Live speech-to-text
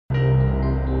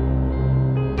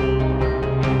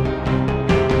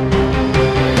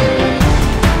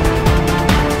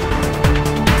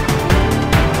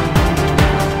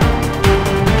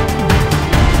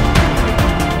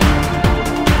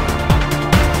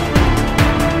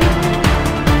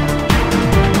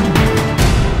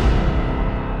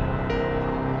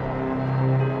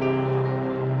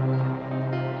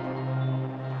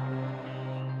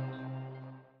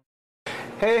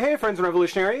friends and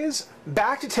revolutionaries,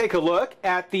 back to take a look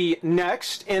at the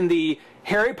next in the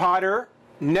Harry Potter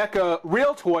NECA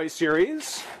Real Toy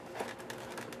series.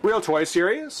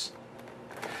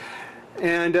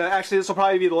 And actually this will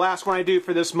probably be the last one I do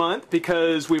for this month,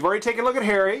 because we've already taken a look at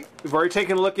Harry, we've already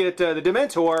taken a look at the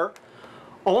Dementor.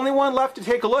 Only one left to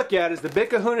take a look at is the big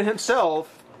kahuna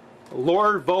himself,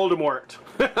 Lord Voldemort.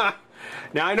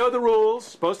 Now I know the rules,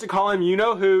 supposed to call him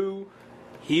you-know-who,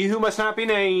 he who must not be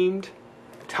named,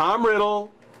 Tom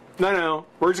Riddle. No,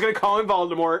 we're just going to call him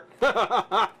Voldemort.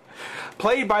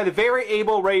 Played by the very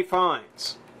able Ray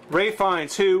Fiennes. Ray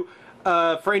Fiennes, who,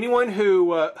 for anyone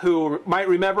who might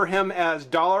remember him as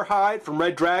Dollarhide from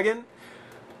Red Dragon,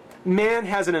 man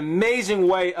has an amazing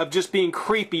way of just being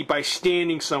creepy by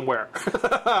standing somewhere.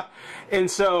 And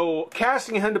so,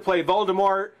 casting him to play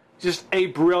Voldemort, just a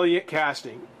brilliant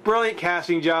casting. Brilliant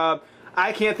casting job.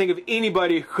 I can't think of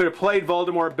anybody who could have played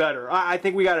Voldemort better. I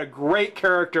think we got a great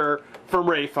character from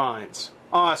Ray Fiennes.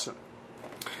 Awesome.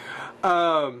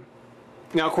 Now,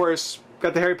 of course,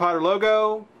 got the Harry Potter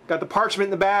logo, got the parchment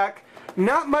in the back.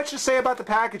 Not much to say about the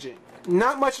packaging.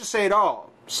 Not much to say at all.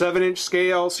 7-inch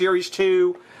scale, Series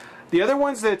 2. The other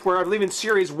ones that were, I believe, in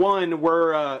Series 1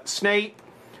 were Snape,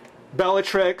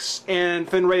 Bellatrix, and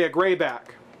Finraya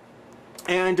Greyback.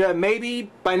 And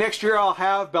maybe by next year I'll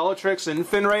have Bellatrix and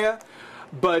Finraya.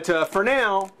 But for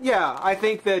now, yeah, I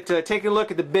think that taking a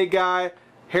look at the big guy,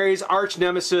 Harry's arch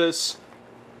nemesis,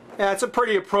 yeah, it's a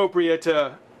pretty appropriate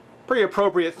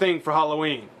thing for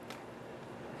Halloween.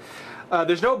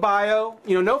 There's no bio,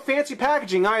 no fancy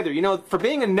packaging either. For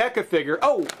being a NECA figure.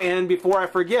 Oh, and before I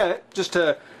forget, just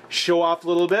to show off a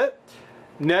little bit,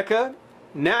 NECA,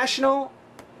 National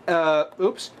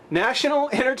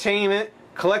Entertainment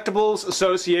Collectibles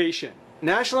Association.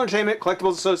 National Entertainment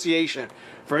Collectibles Association.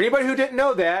 For anybody who didn't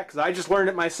know that, because I just learned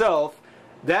it myself,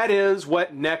 that is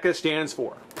what NECA stands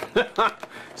for.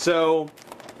 So,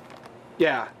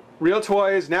 yeah, Real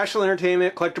Toys, National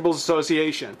Entertainment Collectibles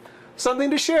Association. Something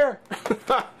to share.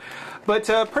 But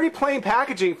pretty plain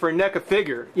packaging for a NECA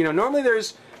figure. Normally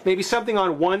there's maybe something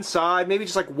on one side, maybe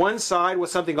just like one side with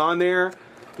something on there.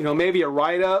 Maybe a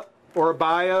write-up or a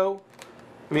bio.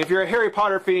 I mean, if you're a Harry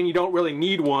Potter fan, you don't really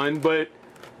need one, but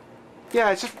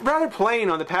yeah, it's just rather plain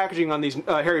on the packaging on these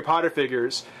Harry Potter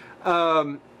figures.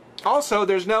 Also,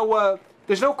 there's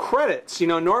no credits.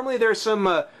 Normally there's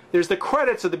there's the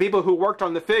credits of the people who worked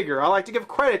on the figure. I like to give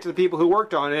credit to the people who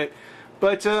worked on it,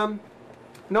 but no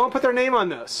one put their name on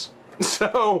this.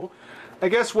 So I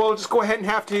guess we'll just go ahead and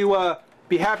have to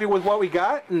be happy with what we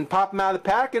got and pop them out of the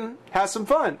pack and have some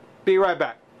fun. Be right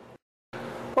back.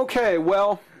 Okay,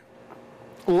 well,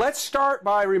 let's start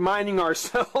by reminding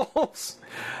ourselves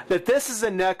that this is a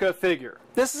NECA figure.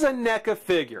 This is a NECA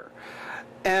figure.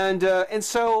 And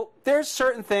so there's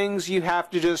certain things you have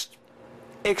to just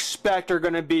expect are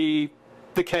going to be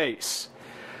the case.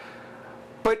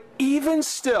 But even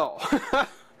still,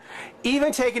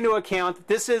 even taking into account that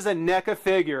this is a NECA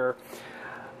figure,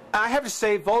 I have to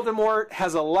say Voldemort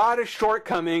has a lot of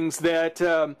shortcomings that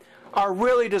are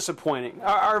really disappointing,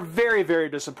 are very, very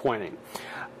disappointing.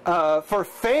 For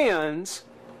fans,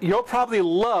 you'll probably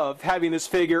love having this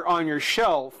figure on your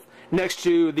shelf next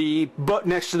to the books,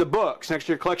 next to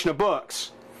your collection of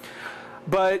books.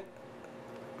 But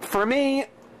for me,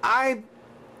 I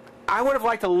would have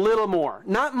liked a little more,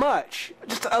 not much,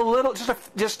 just a little,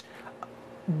 just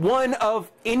one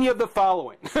of any of the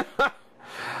following.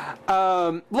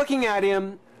 Looking at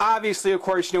him, obviously, of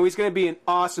course, he's going to be an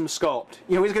awesome sculpt.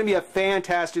 He's going to be a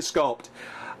fantastic sculpt.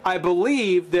 I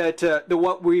believe that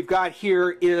what we've got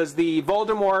here is the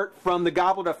Voldemort from the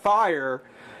Goblet of Fire,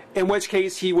 in which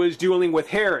case he was dueling with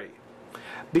Harry.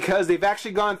 Because they've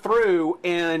actually gone through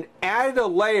and added a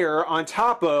layer on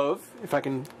top of, if I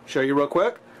can show you real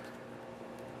quick,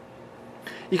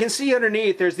 you can see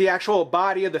underneath there's the actual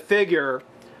body of the figure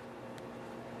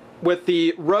with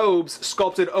the robes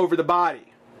sculpted over the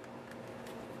body.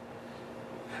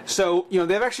 So,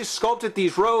 they've actually sculpted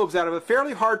these robes out of a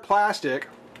fairly hard plastic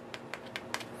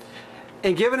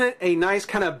and given it a nice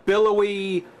kind of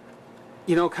billowy,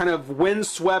 kind of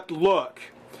windswept look.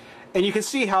 And you can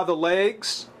see how the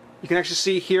legs, you can actually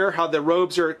see here how the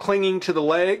robes are clinging to the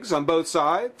legs on both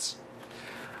sides.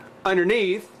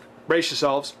 Underneath, brace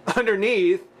yourselves,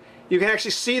 underneath, you can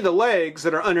actually see the legs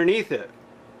that are underneath it.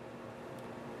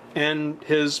 And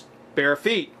his bare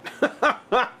feet.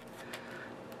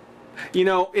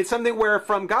 It's something where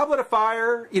from Goblet of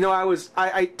Fire,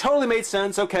 I totally made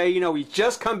sense. Okay, he's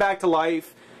just come back to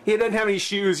life. He doesn't have any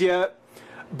shoes yet.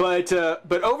 But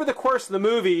over the course of the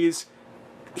movies,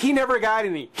 he never got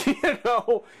any.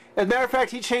 As a matter of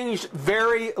fact, he changed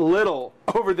very little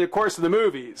over the course of the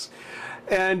movies.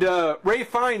 And Ray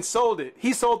Fiennes sold it.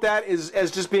 He sold that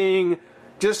as just being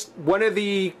just one of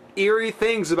the eerie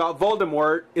things about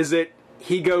Voldemort is that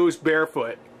he goes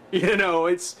barefoot. You know,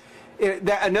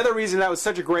 another reason that was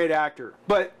such a great actor.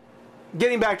 But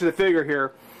getting back to the figure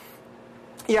here,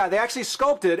 yeah, they actually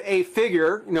sculpted a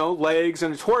figure, you know, legs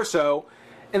and a torso,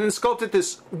 and then sculpted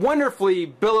this wonderfully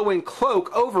billowing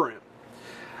cloak over him.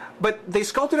 But they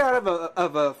sculpted out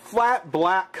of a flat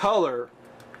black color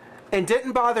and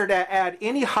didn't bother to add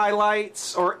any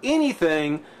highlights or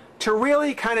anything to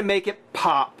really kind of make it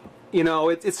pop. You know,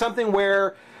 it's something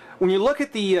where when you look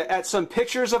at some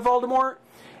pictures of Voldemort,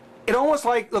 it almost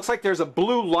looks like there's a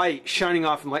blue light shining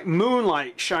off him, like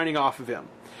moonlight shining off of him.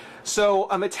 So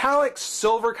a metallic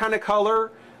silver kind of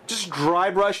color, just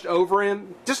dry brushed over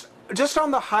him, just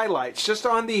on the highlights, just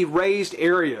on the raised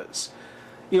areas,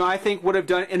 you know, I think would have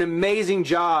done an amazing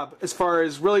job as far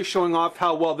as really showing off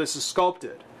how well this is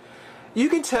sculpted. You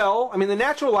can tell, I mean, the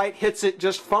natural light hits it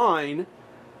just fine,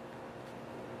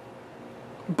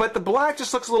 but the black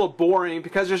just looks a little boring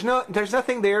because there's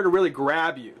nothing there to really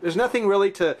grab you. There's nothing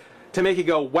really to make you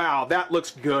go, wow, that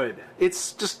looks good.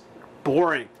 It's just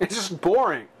boring. It's just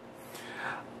boring.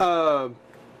 On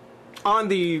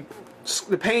the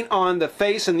paint on the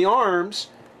face and the arms,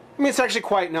 I mean, it's actually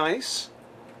quite nice.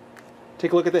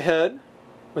 Take a look at the head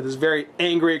with his very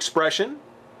angry expression.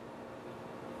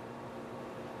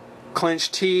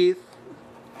 Clenched teeth.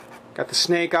 Got the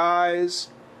snake eyes.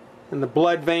 And the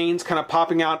blood veins kind of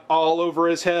popping out all over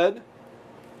his head.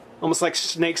 Almost like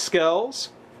snake scales.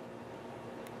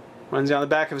 Runs down the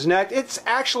back of his neck. It's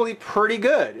actually pretty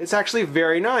good. It's actually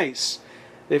very nice.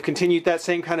 They've continued that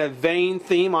same kind of vein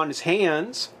theme on his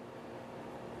hands.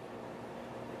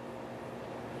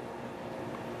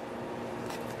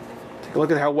 Take a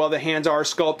look at how well the hands are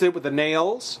sculpted with the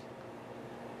nails.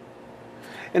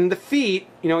 And the feet,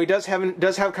 you know, he does have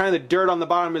kind of the dirt on the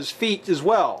bottom of his feet as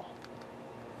well.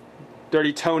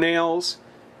 Dirty toenails.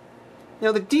 You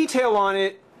know, the detail on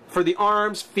it for the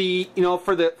arms, feet, you know,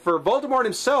 for Voldemort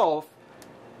himself,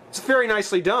 it's very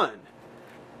nicely done.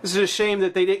 This is a shame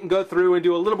that they didn't go through and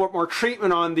do a little bit more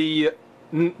treatment on the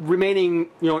remaining,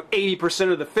 you know,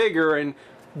 80% of the figure and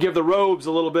give the robes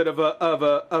a little bit of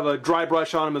a dry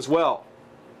brush on them as well.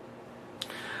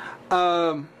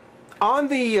 On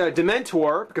the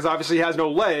Dementor, because obviously he has no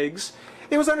legs,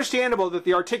 it was understandable that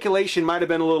the articulation might have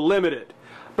been a little limited.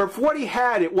 But for what he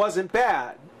had, it wasn't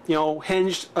bad. You know,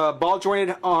 hinged,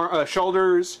 ball-jointed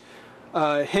shoulders,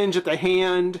 hinge at the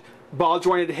hand,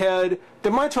 ball-jointed head.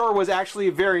 Dementor was actually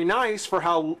very nice for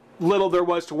how little there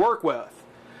was to work with.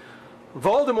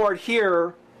 Voldemort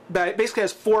here basically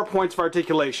has 4 points of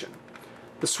articulation.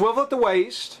 The swivel at the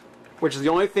waist, which is the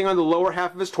only thing on the lower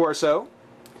half of his torso.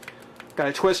 Got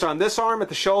a twist on this arm at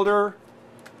the shoulder.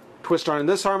 Twist on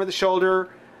this arm at the shoulder.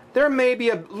 There may be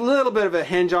a little bit of a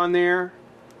hinge on there,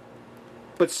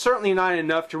 but certainly not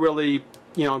enough to really,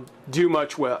 you know, do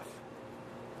much with.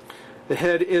 The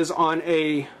head is on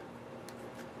a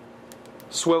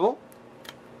swivel,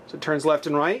 so it turns left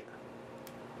and right,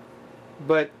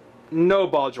 but no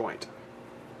ball joint.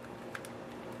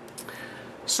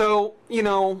 So, you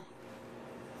know,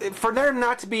 for there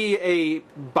not to be a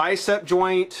bicep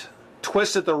joint,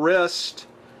 twist at the wrist,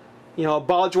 you know, a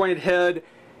ball jointed head,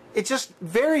 it's just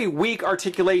very weak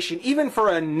articulation, even for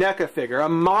a Neca figure, a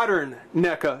modern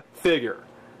Neca figure.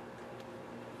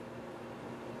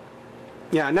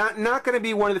 Yeah, not going to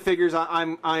be one of the figures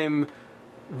I'm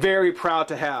very proud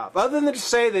to have. Other than to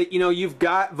say that, you know, you've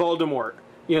got Voldemort.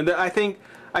 You know, I think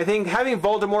having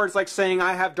Voldemort is like saying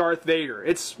I have Darth Vader.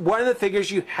 It's one of the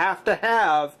figures you have to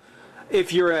have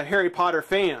if you're a Harry Potter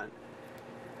fan.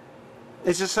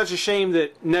 It's just such a shame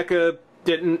that Neca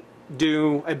didn't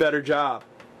do a better job.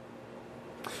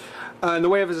 In the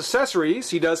way of his accessories,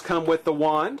 he does come with the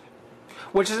wand,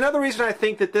 which is another reason I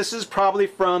think that this is probably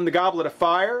from the Goblet of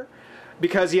Fire,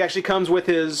 because he actually comes with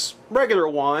his regular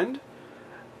wand.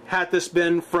 Had this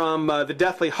been from the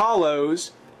Deathly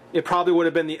Hallows, it probably would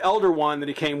have been the Elder Wand that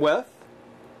he came with.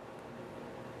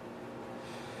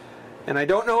 And I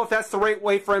don't know if that's the right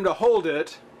way for him to hold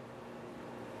it,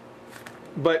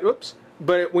 but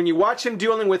when you watch him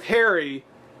dealing with Harry,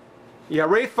 yeah,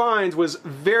 Ray Fiennes was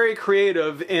very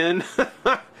creative in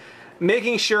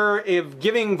making sure of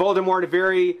giving Voldemort a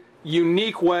very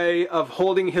unique way of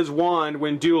holding his wand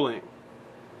when dueling.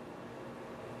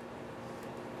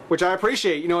 Which I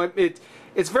appreciate. You know,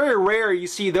 it's very rare you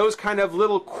see those kind of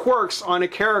little quirks on a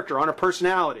character, on a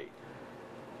personality.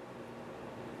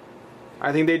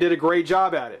 I think they did a great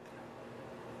job at it.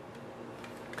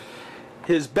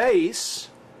 His base,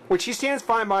 which he stands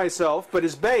fine by himself, but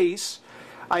his base,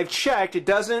 I've checked, it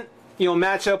doesn't, you know,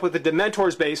 match up with the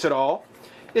Dementor's base at all.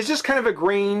 It's just kind of a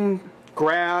green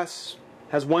grass,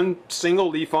 has one single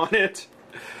leaf on it.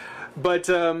 But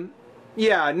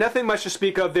yeah, nothing much to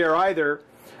speak of there either.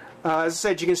 As I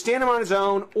said, you can stand him on his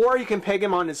own, or you can peg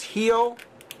him on his heel.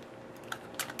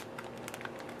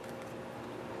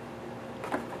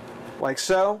 Like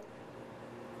so.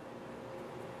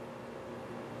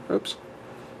 Oops.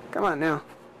 Come on now.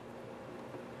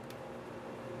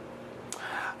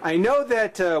 I know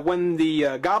that when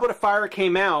the Goblet of Fire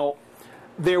came out,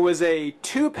 there was a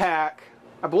 2-pack,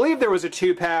 I believe there was a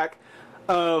 2-pack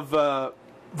of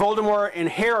Voldemort and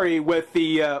Harry with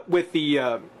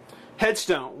the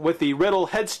headstone, with the Riddle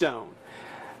headstone.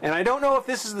 And I don't know if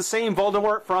this is the same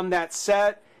Voldemort from that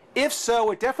set. If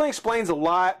so, it definitely explains a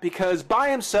lot, because by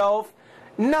himself,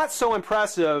 not so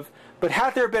impressive, but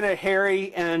had there been a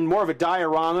Harry and more of a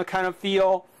diorama kind of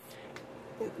feel,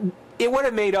 it would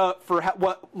have made up for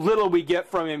what little we get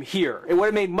from him here. It would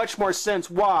have made much more sense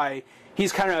why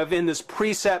he's kind of in this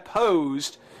preset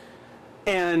pose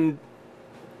and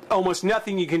almost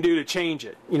nothing you can do to change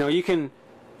it. You know, you can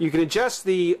adjust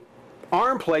the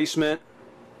arm placement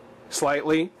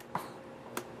slightly.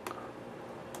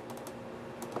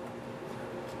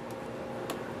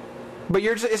 But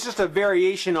it's just a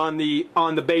variation on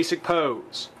the basic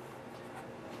pose.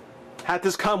 Had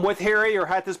this come with Harry, or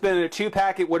had this been in a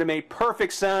 2-pack, it would have made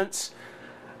perfect sense.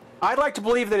 I'd like to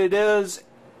believe that it is,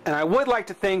 and I would like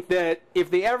to think that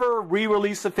if they ever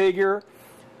re-release the figure,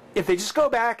 if they just go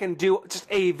back and do just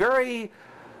a very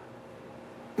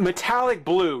metallic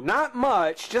blue, not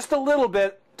much, just a little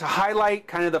bit to highlight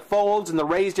kind of the folds and the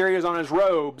raised areas on his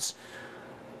robes,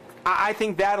 I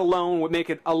think that alone would make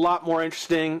it a lot more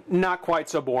interesting, not quite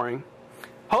so boring.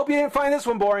 Hope you didn't find this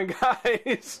one boring,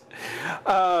 guys.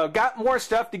 Got more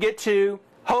stuff to get to.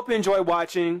 Hope you enjoy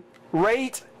watching.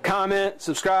 Rate, comment,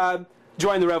 subscribe,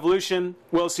 join the revolution.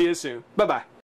 We'll see you soon. Bye-bye.